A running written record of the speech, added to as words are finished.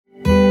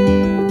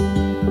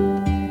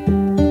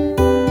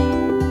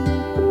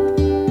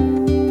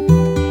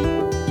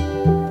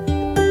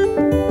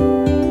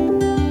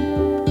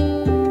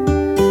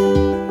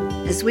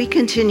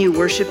continue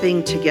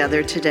worshiping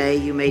together today,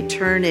 you may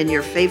turn in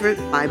your favorite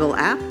Bible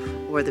app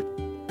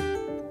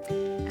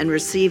and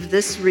receive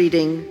this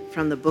reading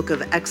from the book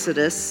of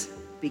Exodus,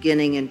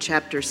 beginning in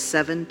chapter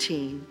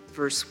 17,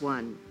 verse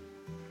 1.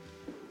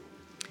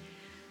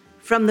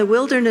 From the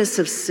wilderness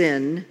of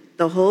Sin,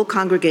 the whole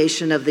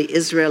congregation of the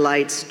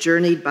Israelites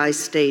journeyed by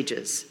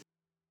stages,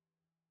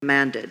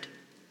 commanded.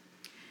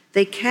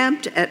 They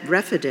camped at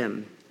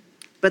Rephidim,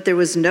 but there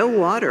was no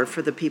water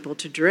for the people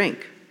to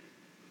drink.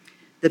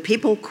 The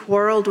people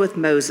quarreled with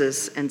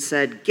Moses and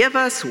said, "Give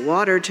us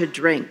water to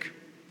drink."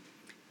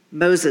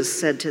 Moses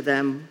said to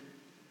them,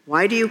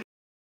 Why do you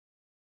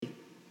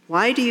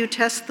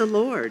test the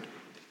Lord?"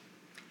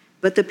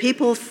 But the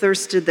people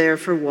thirsted there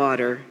for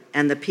water,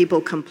 and the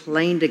people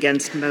complained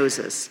against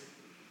Moses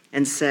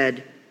and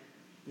said,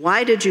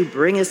 "Why did you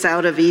bring us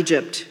out of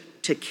Egypt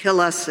to kill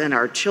us and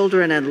our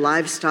children and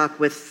livestock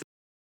with thirst?"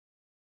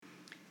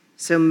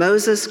 So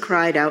Moses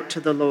cried out to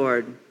the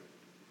Lord,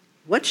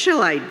 "What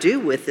shall I do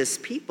with this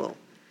people?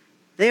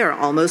 They are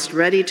almost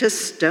ready to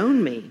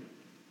stone me."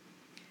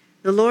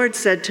 The Lord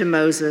said to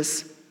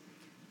Moses,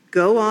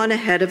 "Go on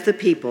ahead of the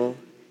people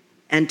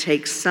and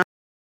take some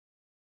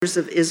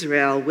of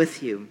Israel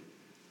with you.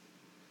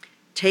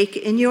 Take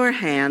in your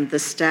hand the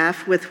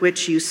staff with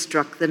which you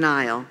struck the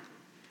Nile,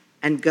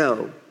 and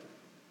go.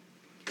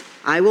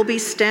 I will be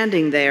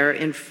standing there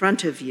in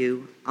front of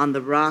you on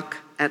the rock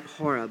at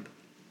Horeb.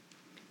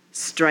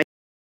 Strike,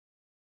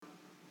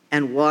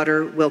 and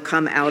water will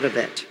come out of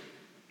it,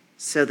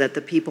 so that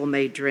the people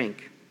may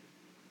drink."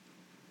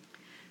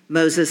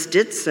 Moses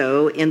did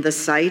so in the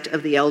sight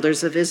of the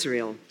elders of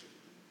Israel.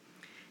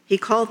 He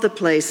called the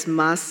place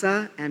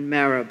Massah and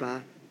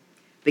Meribah,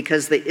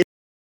 because the Israelites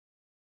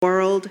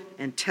quarreled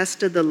and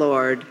tested the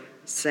Lord,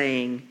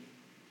 saying,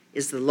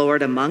 "Is the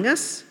Lord among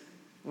us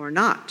or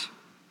not?"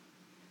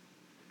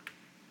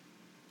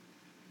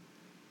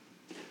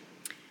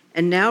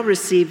 And now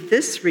receive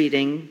this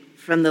reading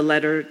from the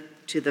letter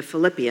to the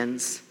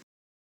Philippians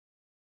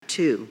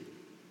 2.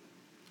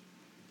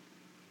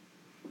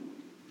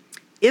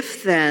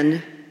 If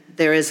then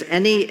there is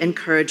any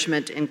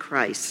encouragement in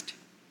Christ,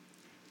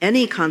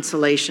 any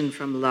consolation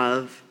from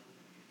love,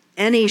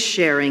 any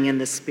sharing in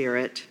the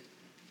Spirit,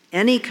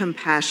 any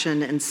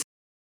compassion and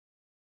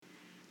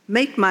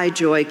make my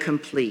joy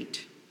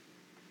complete.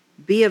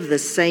 Be of the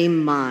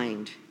same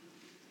mind,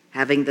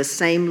 having the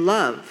same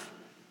love,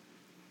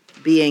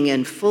 being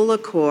in full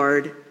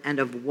accord and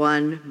of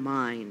one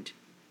mind.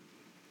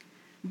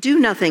 Do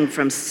nothing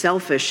from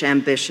selfish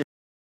ambition,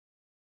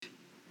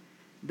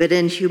 but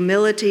in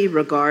humility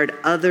regard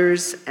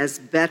others as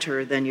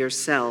better than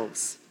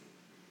yourselves.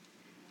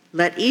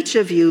 Let each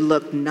of you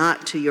look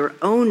not to your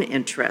own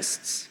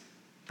interests,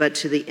 but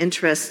to the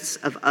interests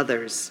of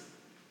others.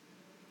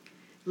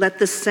 Let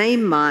the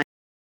same mind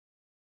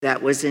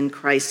that was in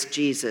Christ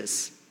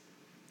Jesus,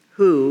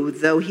 who,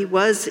 though he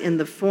was in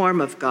the form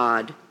of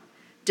God,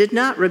 did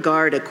not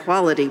regard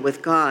equality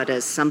with God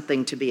as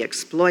something to be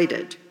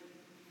exploited,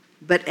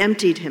 but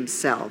emptied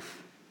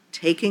himself,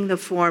 taking the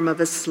form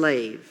of a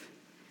slave,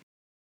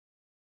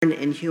 born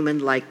in human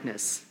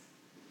likeness.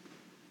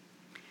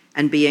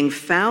 And being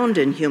found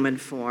in human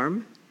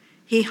form,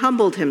 he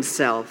humbled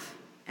himself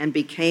and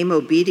became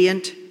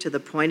obedient to the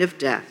point of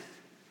death,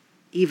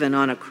 even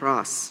on a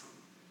cross.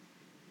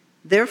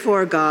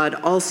 Therefore God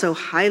also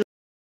highly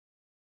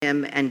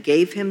him and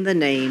gave him the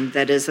name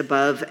that is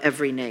above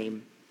every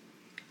name.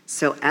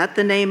 So at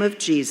the name of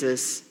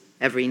Jesus,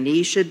 every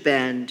knee should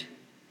bend,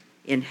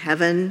 in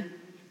heaven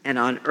and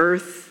on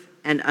earth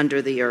and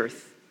under the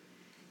earth,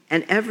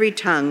 and every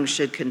tongue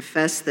should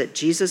confess that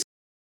Jesus is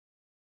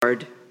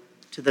Lord,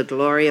 to the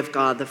glory of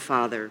God the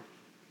Father.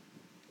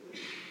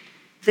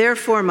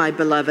 Therefore, my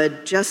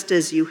beloved, just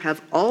as you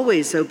have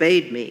always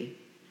obeyed me,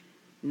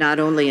 not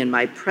only in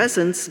my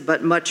presence,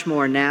 but much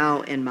more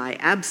now in my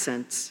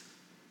absence,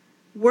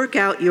 work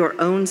out your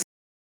own with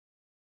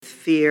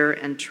fear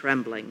and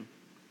trembling.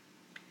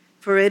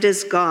 For it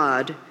is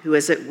God who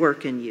is at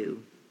work in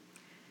you,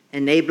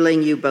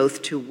 enabling you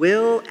both to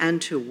will and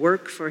to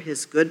work for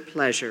his good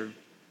pleasure.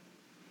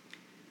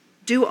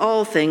 Do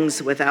all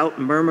things without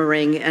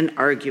murmuring and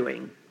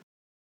arguing.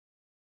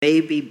 May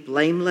be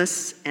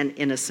blameless and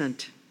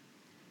innocent,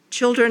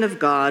 children of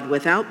God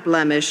without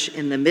blemish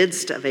in the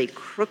midst of a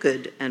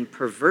crooked and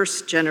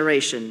perverse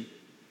generation,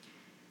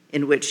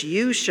 in which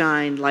you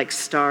shine like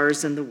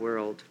stars in the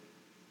world.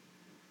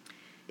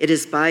 It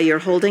is by your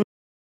holding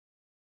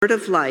the word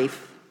of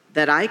life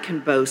that I can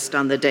boast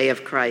on the day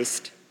of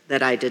Christ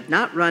that I did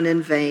not run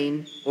in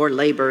vain or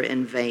labor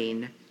in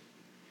vain.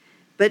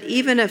 But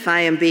even if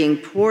I am being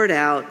poured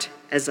out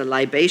as a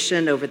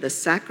libation over the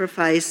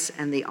sacrifice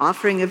and the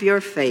offering of your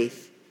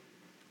faith,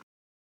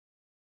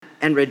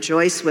 and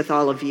rejoice with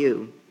all of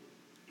you.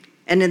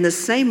 And in the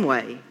same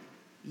way,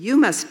 you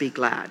must be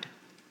glad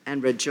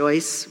and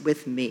rejoice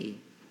with me.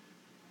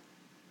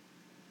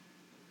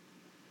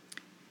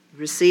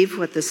 Receive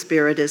what the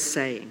Spirit is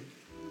saying.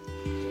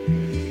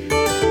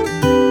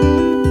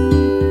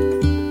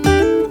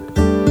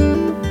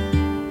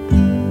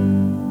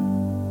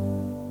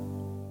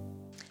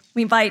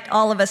 We invite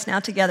all of us now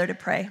together to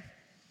pray.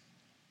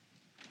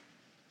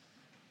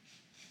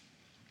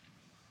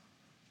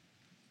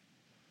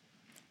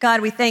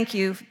 God, we thank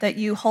you that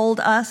you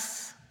hold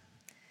us,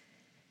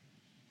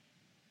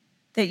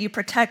 that you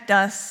protect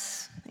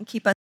us and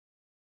keep us,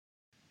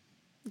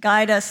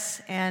 guide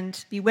us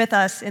and be with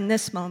us in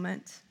this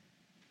moment.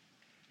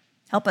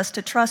 Help us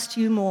to trust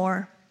you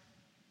more.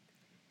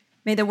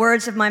 May the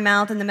words of my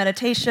mouth and the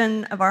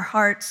meditation of our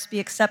hearts be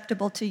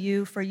acceptable to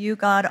you, for you,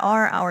 God,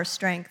 are our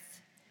strength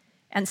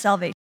and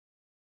salvation.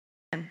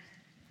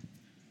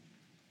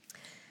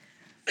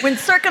 When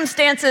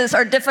circumstances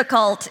are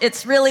difficult,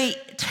 it's really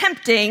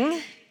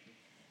tempting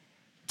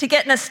to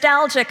get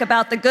nostalgic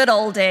about the good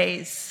old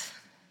days.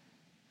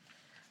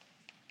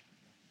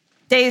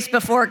 Days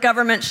before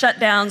government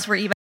shutdowns were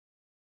even.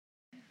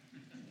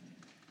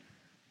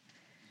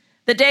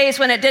 The days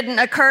when it didn't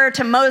occur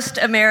to most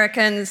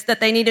Americans that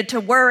they needed to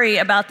worry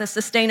about the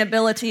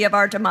sustainability of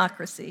our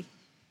democracy.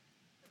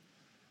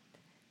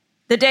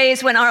 The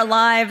days when our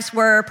lives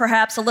were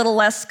perhaps a little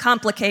less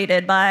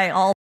complicated by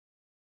all.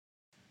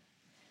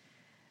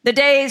 The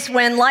days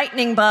when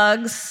lightning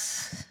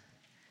bugs,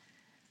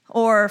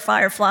 or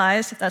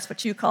fireflies, if that's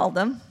what you call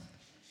them,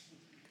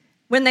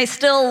 when they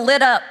still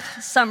lit up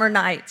summer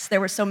nights,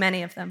 there were so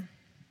many of them.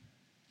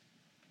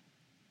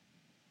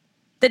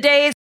 The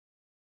days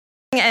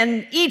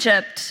in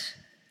Egypt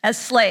as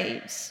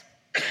slaves.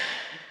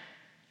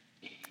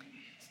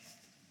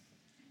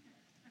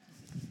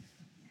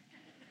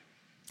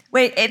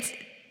 Wait, it's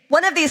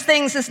one of these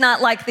things is not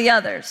like the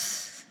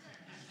others.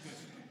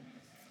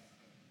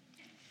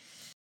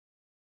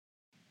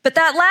 But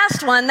that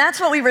last one, that's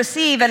what we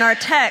receive in our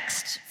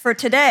text for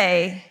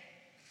today.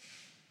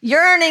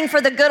 Yearning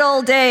for the good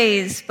old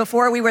days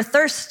before we were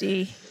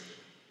thirsty.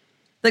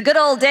 The good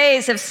old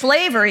days of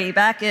slavery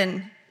back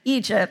in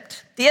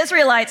Egypt. The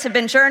Israelites have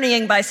been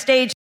journeying by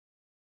stages,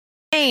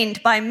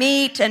 sustained by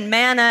meat and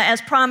manna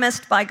as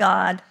promised by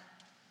God,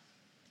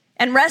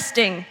 and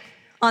resting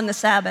on the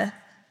Sabbath.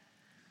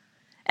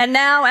 And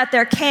now at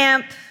their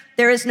camp,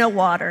 there is no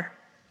water.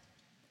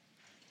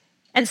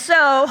 And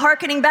so,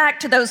 hearkening back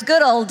to those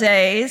good old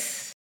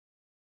days,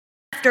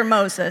 after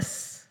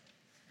Moses,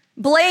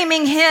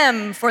 blaming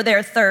him for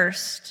their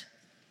thirst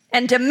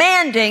and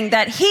demanding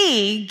that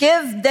he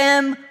give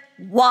them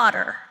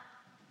water.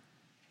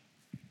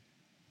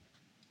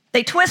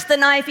 They twist the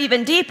knife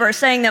even deeper,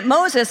 saying that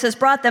Moses has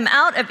brought them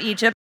out of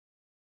Egypt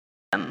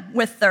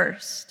with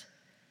thirst.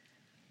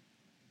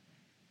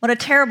 What a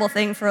terrible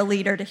thing for a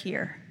leader to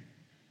hear.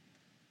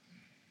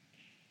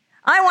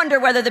 I wonder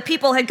whether the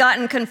people had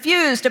gotten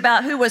confused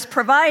about who was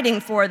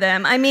providing for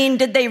them. I mean,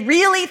 did they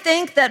really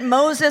think that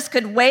Moses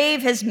could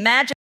wave his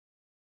magic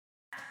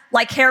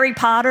like Harry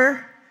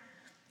Potter?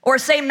 Or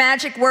say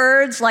magic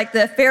words like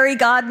the fairy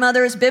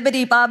godmother's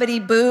bibbidi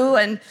bobbidi boo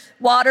and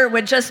water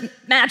would just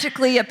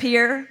magically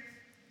appear?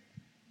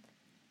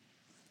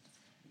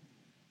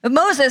 But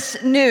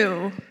Moses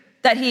knew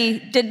that he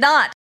did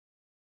not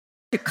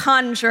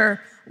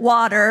conjure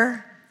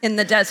water in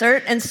the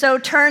desert, and so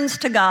turns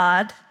to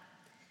God.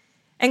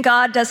 And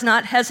God does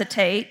not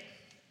hesitate,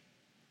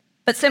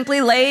 but simply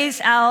lays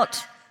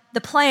out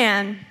the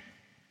plan.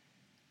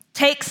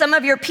 Take some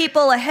of your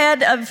people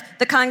ahead of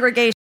the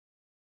congregation,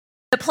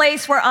 the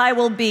place where I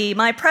will be.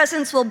 My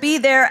presence will be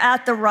there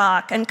at the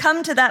rock, and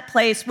come to that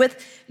place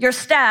with your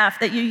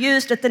staff that you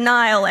used at the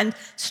Nile and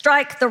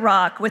strike the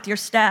rock with your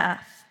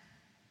staff.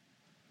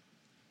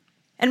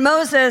 And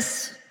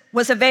Moses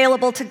was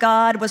available to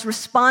God, was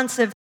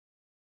responsive,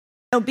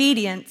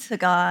 obedient to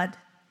God,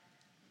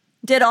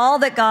 did all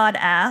that God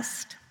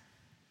asked,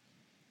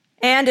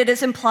 and it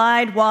is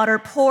implied water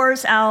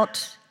pours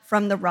out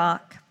from the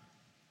rock.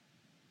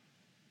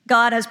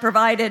 God has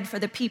provided for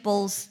the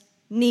people's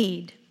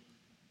need.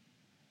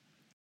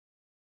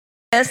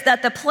 Is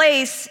that the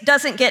place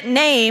doesn't get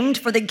named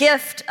for the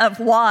gift of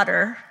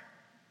water,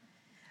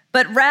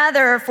 but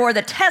rather for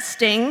the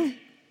testing,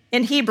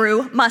 in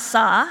Hebrew,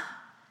 masah,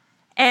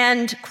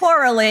 and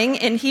quarreling,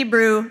 in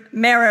Hebrew,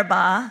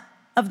 meribah,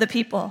 of the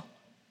people.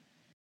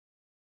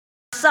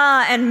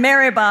 Masah and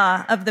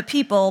meribah of the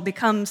people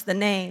becomes the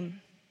name.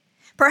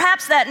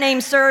 Perhaps that name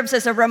serves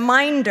as a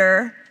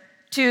reminder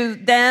to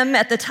them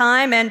at the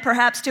time, and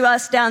perhaps to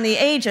us down the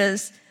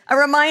ages, a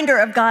reminder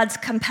of God's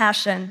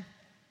compassion.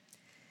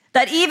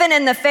 That even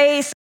in the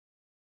face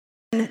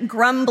of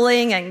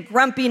grumbling and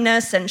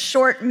grumpiness and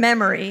short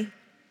memory,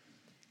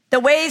 the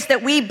ways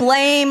that we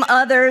blame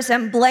others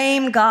and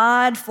blame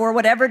God for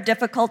whatever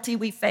difficulty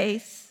we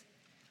face,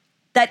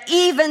 that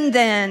even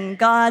then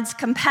God's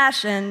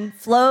compassion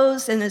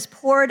flows and is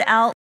poured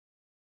out,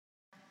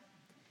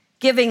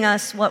 giving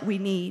us what we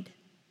need.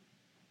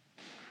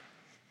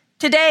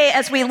 Today,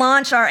 as we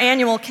launch our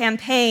annual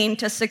campaign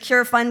to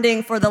secure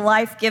funding for the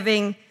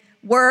life-giving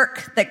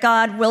work that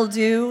God will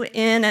do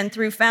in and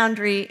through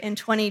Foundry in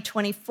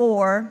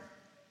 2024,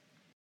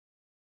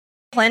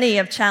 plenty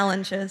of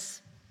challenges.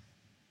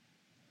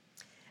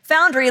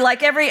 Foundry,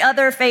 like every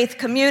other faith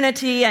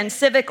community and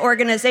civic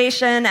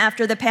organization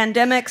after the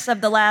pandemics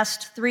of the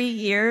last 3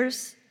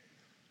 years,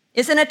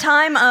 is in a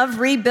time of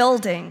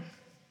rebuilding,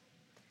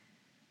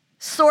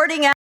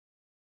 sorting out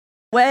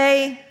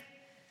away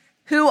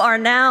who are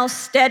now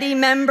steady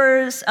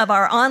members of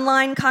our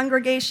online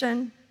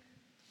congregation,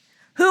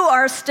 who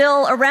are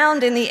still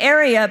around in the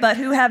area but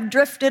who have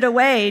drifted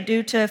away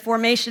due to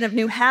formation of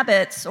new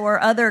habits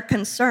or other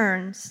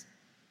concerns,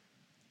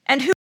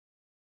 and who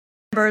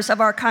are members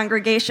of our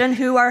congregation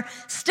who are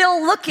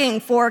still looking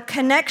for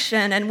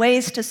connection and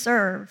ways to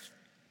serve.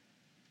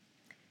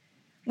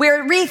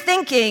 We're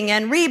rethinking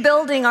and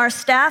rebuilding our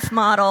staff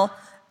model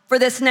for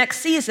this next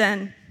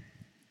season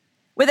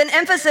with an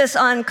emphasis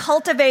on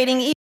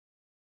cultivating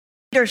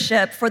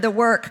leadership for the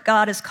work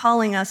God is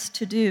calling us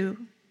to do.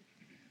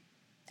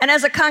 And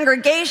as a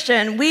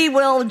congregation, we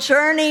will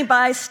journey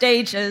by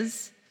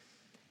stages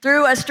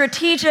through a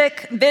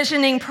strategic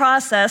visioning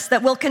process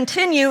that will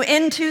continue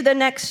into the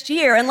next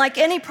year. And like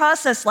any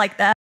process like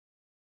that,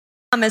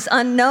 is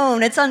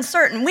unknown, it's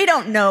uncertain. We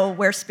don't know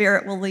where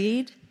Spirit will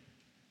lead.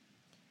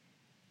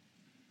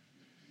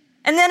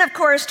 And then, of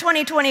course,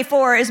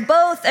 2024 is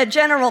both a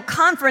general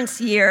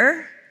conference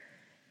year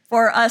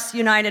for us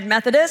United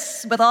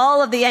Methodists, with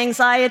all of the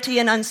anxiety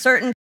and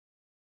uncertainty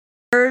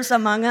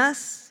among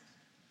us,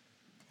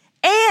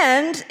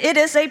 and it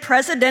is a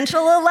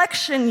presidential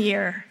election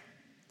year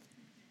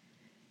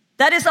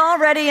that is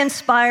already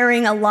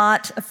inspiring a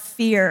lot of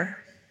fear.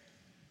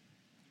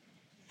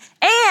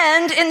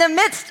 And in the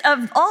midst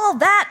of all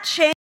that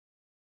change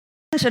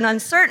and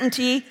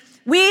uncertainty,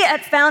 we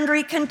at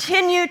Foundry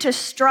continue to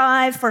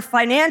strive for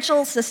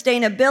financial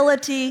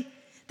sustainability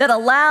that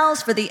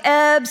allows for the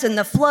ebbs and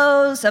the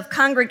flows of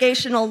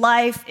congregational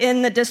life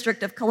in the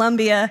District of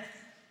Columbia,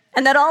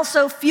 and that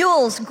also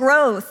fuels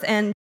growth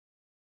and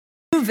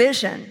new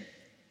vision.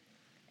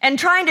 And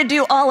trying to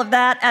do all of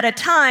that at a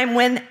time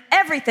when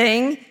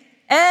everything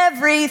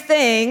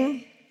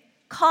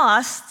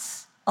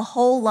costs a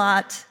whole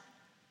lot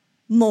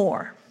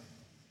more.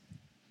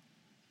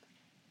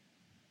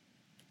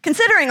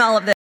 Considering all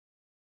of this,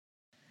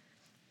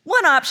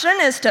 one option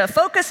is to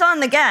focus on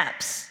the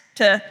gaps,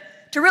 to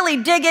really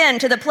dig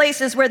into the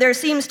places where there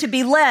seems to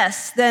be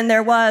less than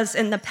there was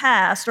in the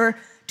past, or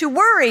to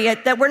worry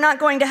that we're not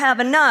going to have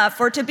enough,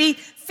 or to be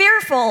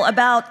fearful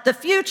about the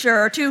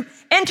future, or to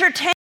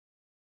entertain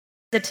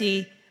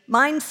the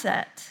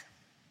mindset.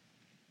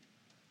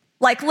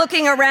 Like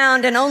looking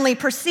around and only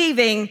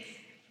perceiving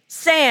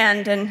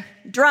sand and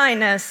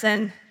dryness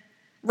and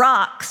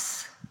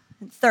rocks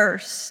and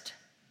thirst.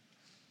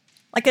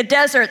 Like a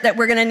desert that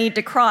we're going to need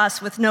to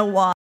cross with no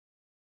water.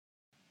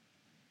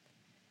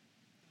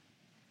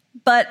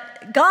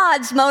 But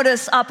God's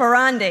modus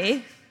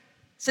operandi,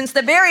 since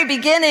the very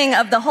beginning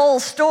of the whole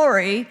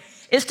story,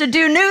 is to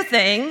do new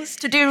things,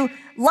 to do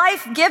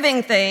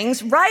life-giving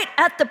things right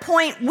at the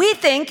point we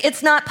think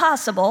it's not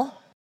possible,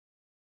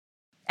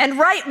 and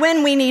right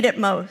when we need it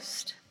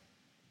most.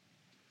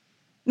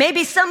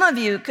 Maybe some of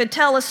you could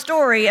tell a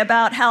story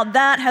about how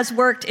that has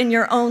worked in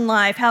your own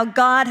life, how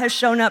God has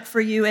shown up for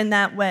you in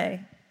that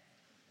way.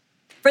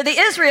 For the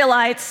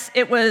Israelites,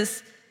 it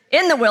was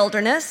in the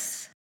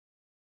wilderness,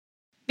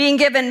 being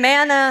given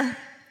manna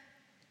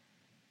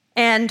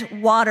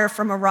and water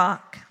from a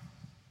rock.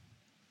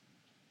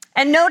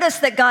 And notice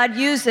that God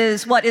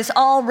uses what is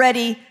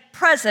already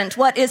present,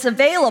 what is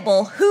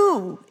available,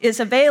 who is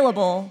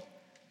available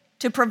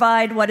to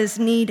provide what is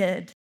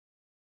needed.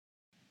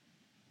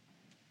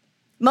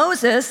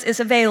 Moses is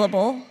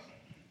available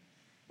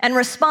and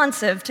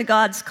responsive to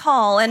God's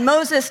call, and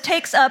Moses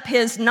takes up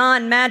his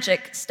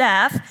non-magic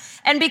staff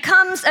and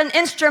becomes an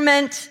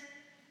instrument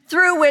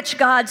through which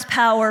God's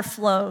power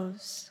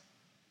flows.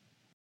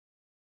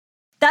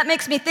 That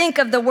makes me think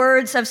of the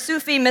words of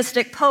Sufi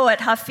mystic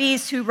poet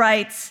Hafiz, who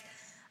writes,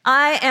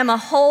 "I am a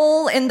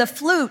hole in the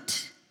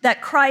flute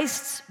that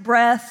Christ's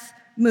breath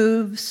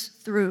moves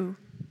through."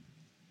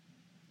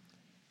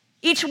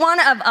 Each one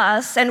of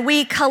us, and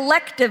we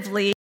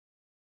collectively,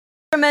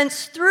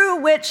 instruments through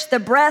which the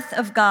breath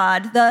of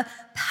God, the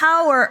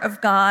power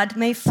of God,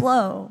 may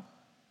flow.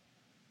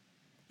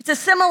 It's a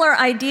similar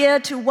idea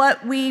to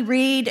what we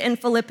read in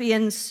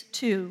Philippians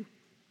 2.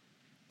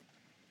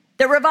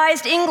 The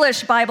Revised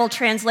English Bible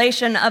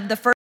translation of the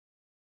first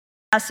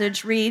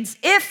passage reads,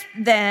 if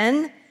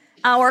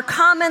our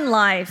common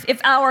life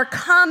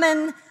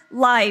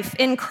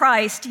in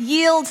Christ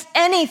yields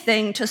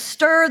anything to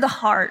stir the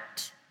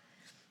heart,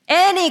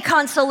 any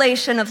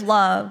consolation of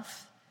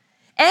love,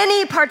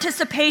 any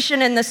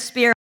participation in the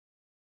Spirit,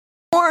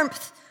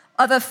 warmth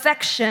of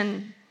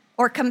affection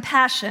or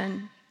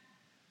compassion.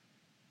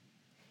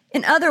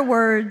 In other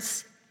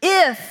words,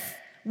 if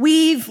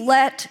we've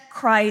let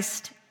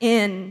Christ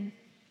in,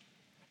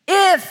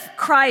 if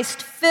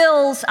Christ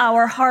fills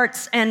our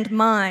hearts and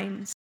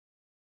minds,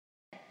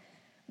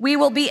 we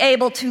will be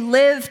able to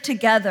live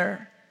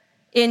together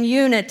in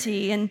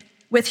unity and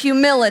with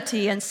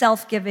humility and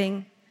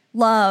self-giving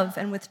love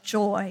and with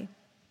joy.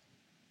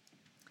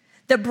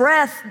 The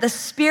breath, the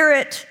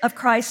Spirit of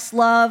Christ's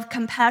love,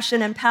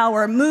 compassion, and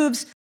power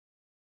moves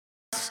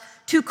us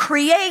to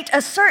create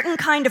a certain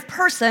kind of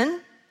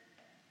person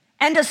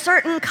and a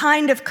certain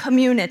kind of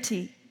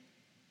community.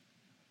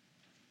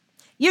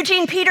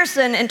 Eugene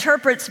Peterson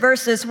interprets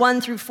verses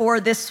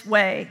 1-4 this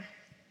way.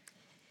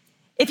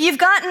 If you've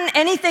gotten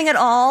anything at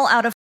all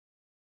out of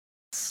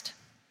Christ,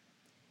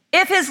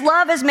 if his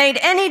love has made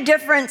any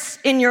difference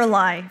in your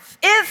life,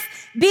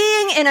 if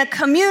being in a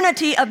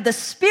community of the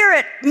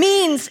Spirit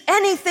means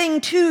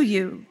anything to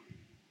you,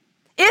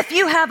 if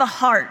you have a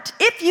heart,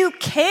 if you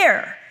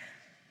care,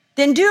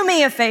 then do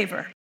me a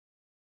favor.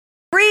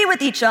 Agree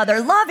with each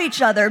other, love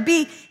each other,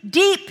 be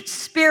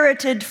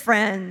deep-spirited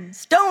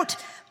friends. Don't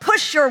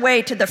push your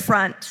way to the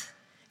front.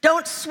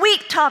 Don't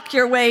sweet-talk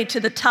your way to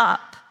the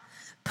top.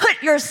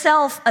 Put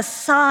yourself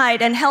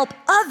aside and help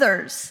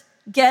others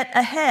get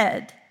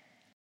ahead.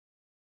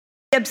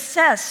 Be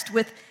obsessed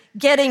with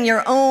getting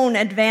your own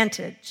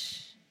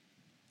advantage.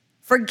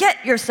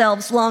 Forget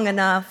yourselves long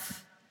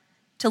enough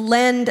to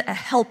lend a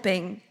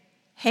helping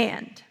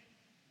hand.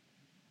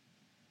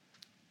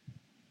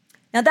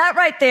 Now that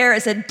right there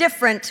is a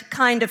different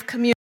kind of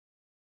community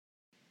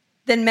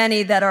than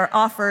many that are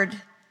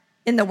offered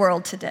in the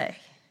world today.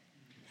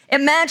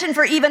 Imagine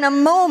for even a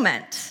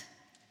moment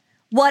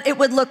what it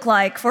would look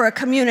like for a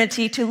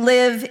community to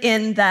live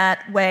in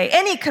that way.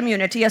 Any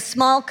community, a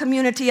small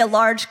community, a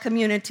large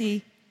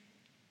community.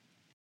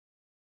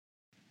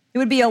 It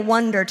would be a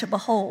wonder to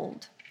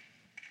behold.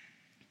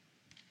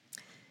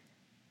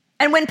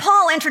 And when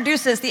Paul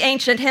introduces the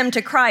ancient hymn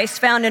to Christ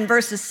found in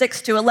verses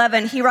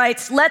 6-11, he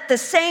writes, "Let the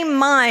same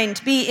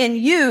mind be in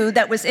you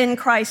that was in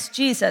Christ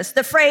Jesus."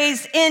 The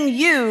phrase "in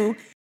you,"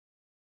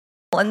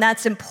 and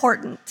that's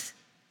important.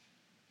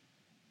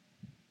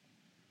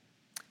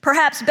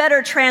 Perhaps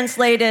better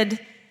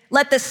translated,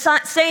 "Let the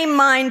same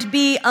mind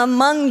be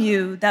among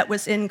you that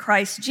was in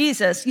Christ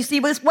Jesus." You see,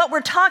 what we're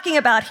talking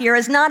about here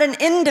is not an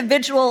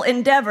individual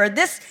endeavor.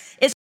 This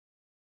is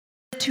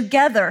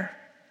together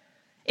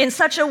in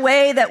such a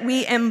way that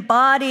we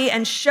embody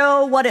and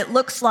show what it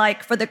looks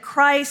like for the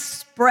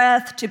Christ's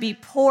breath to be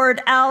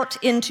poured out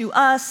into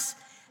us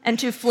and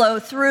to flow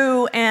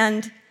through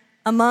and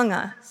among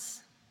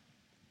us.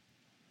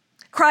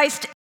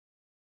 Christ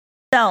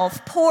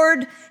himself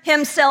poured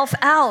himself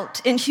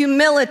out in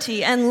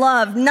humility and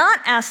love,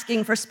 not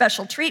asking for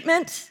special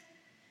treatment,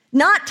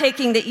 not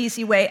taking the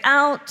easy way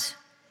out,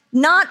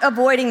 not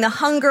avoiding the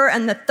hunger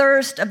and the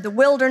thirst of the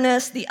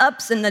wilderness, the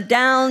ups and the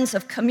downs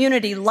of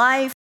community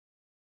life,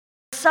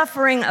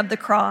 suffering of the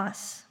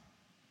cross,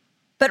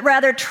 but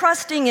rather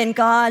trusting in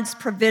God's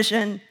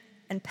provision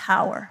and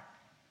power.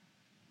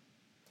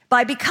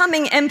 By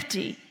becoming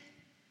empty,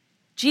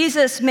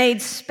 Jesus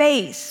made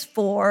space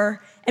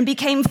for and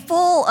became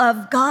full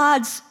of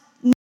God's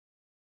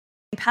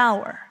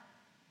power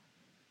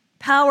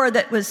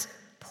that was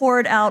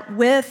poured out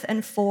with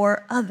and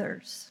for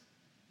others.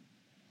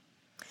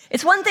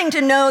 It's one thing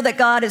to know that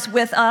God is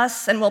with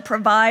us and will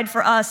provide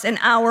for us in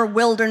our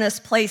wilderness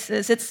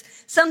places. It's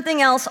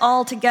something else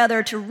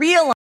altogether to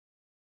realize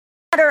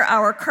that no matter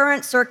our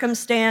current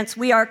circumstance,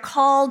 we are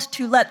called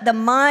to let the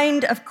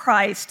mind of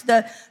Christ,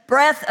 the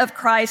breath of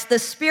Christ, the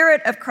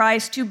Spirit of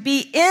Christ to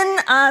be in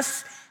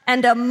us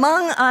and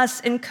among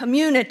us in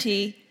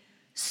community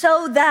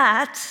so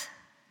that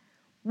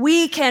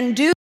we can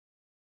do what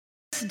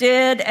Jesus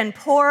did and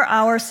pour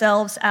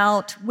ourselves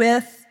out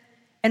with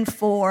and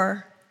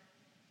for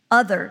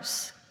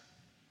others.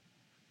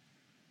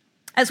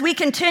 As we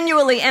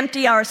continually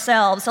empty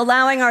ourselves,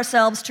 allowing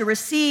ourselves to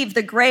receive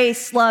the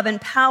grace, love,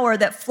 and power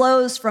that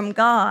flows from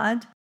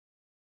God,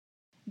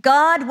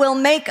 God will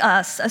make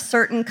us a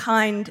certain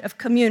kind of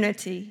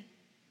community.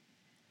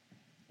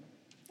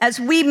 As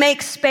we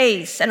make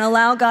space and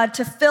allow God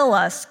to fill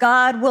us,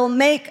 God will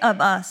make of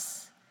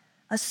us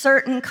a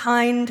certain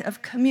kind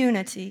of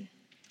community,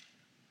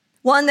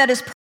 one that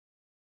is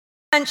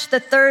quench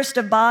the thirst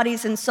of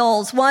bodies and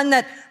souls, one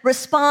that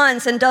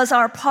responds and does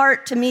our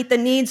part to meet the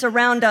needs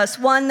around us,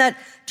 one that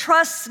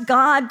trusts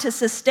God to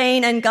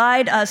sustain and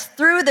guide us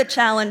through the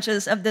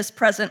challenges of this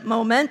present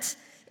moment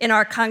in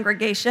our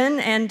congregation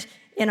and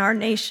in our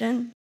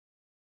nation,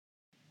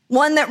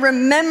 one that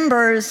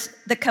remembers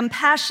the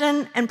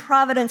compassion and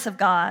providence of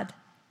God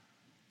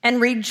and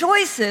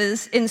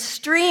rejoices in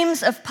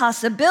streams of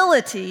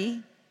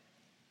possibility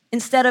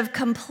instead of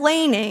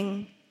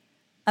complaining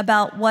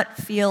about what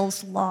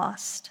feels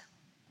lost.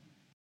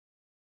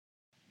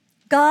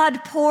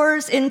 God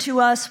pours into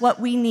us what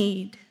we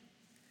need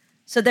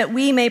so that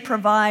we may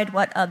provide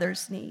what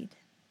others need.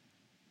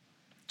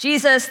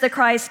 Jesus the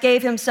Christ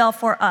gave himself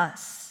for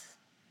us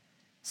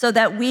so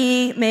that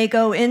we may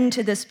go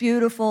into this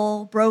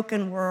beautiful,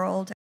 broken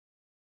world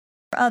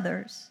for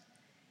others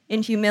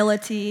in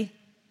humility,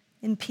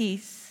 in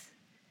peace,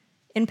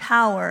 in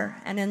power,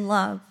 and in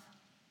love.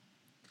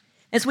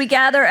 As we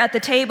gather at the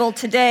table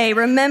today,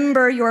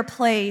 remember your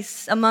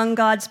place among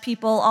God's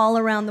people all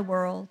around the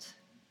world.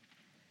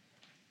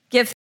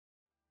 Give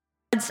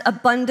God's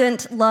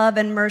abundant love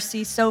and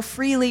mercy so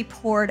freely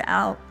poured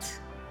out.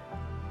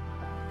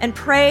 And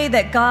pray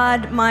that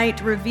God might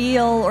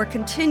reveal or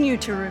continue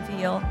to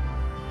reveal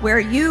where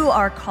you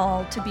are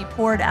called to be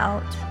poured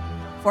out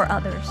for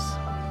others.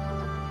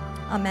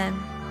 Amen.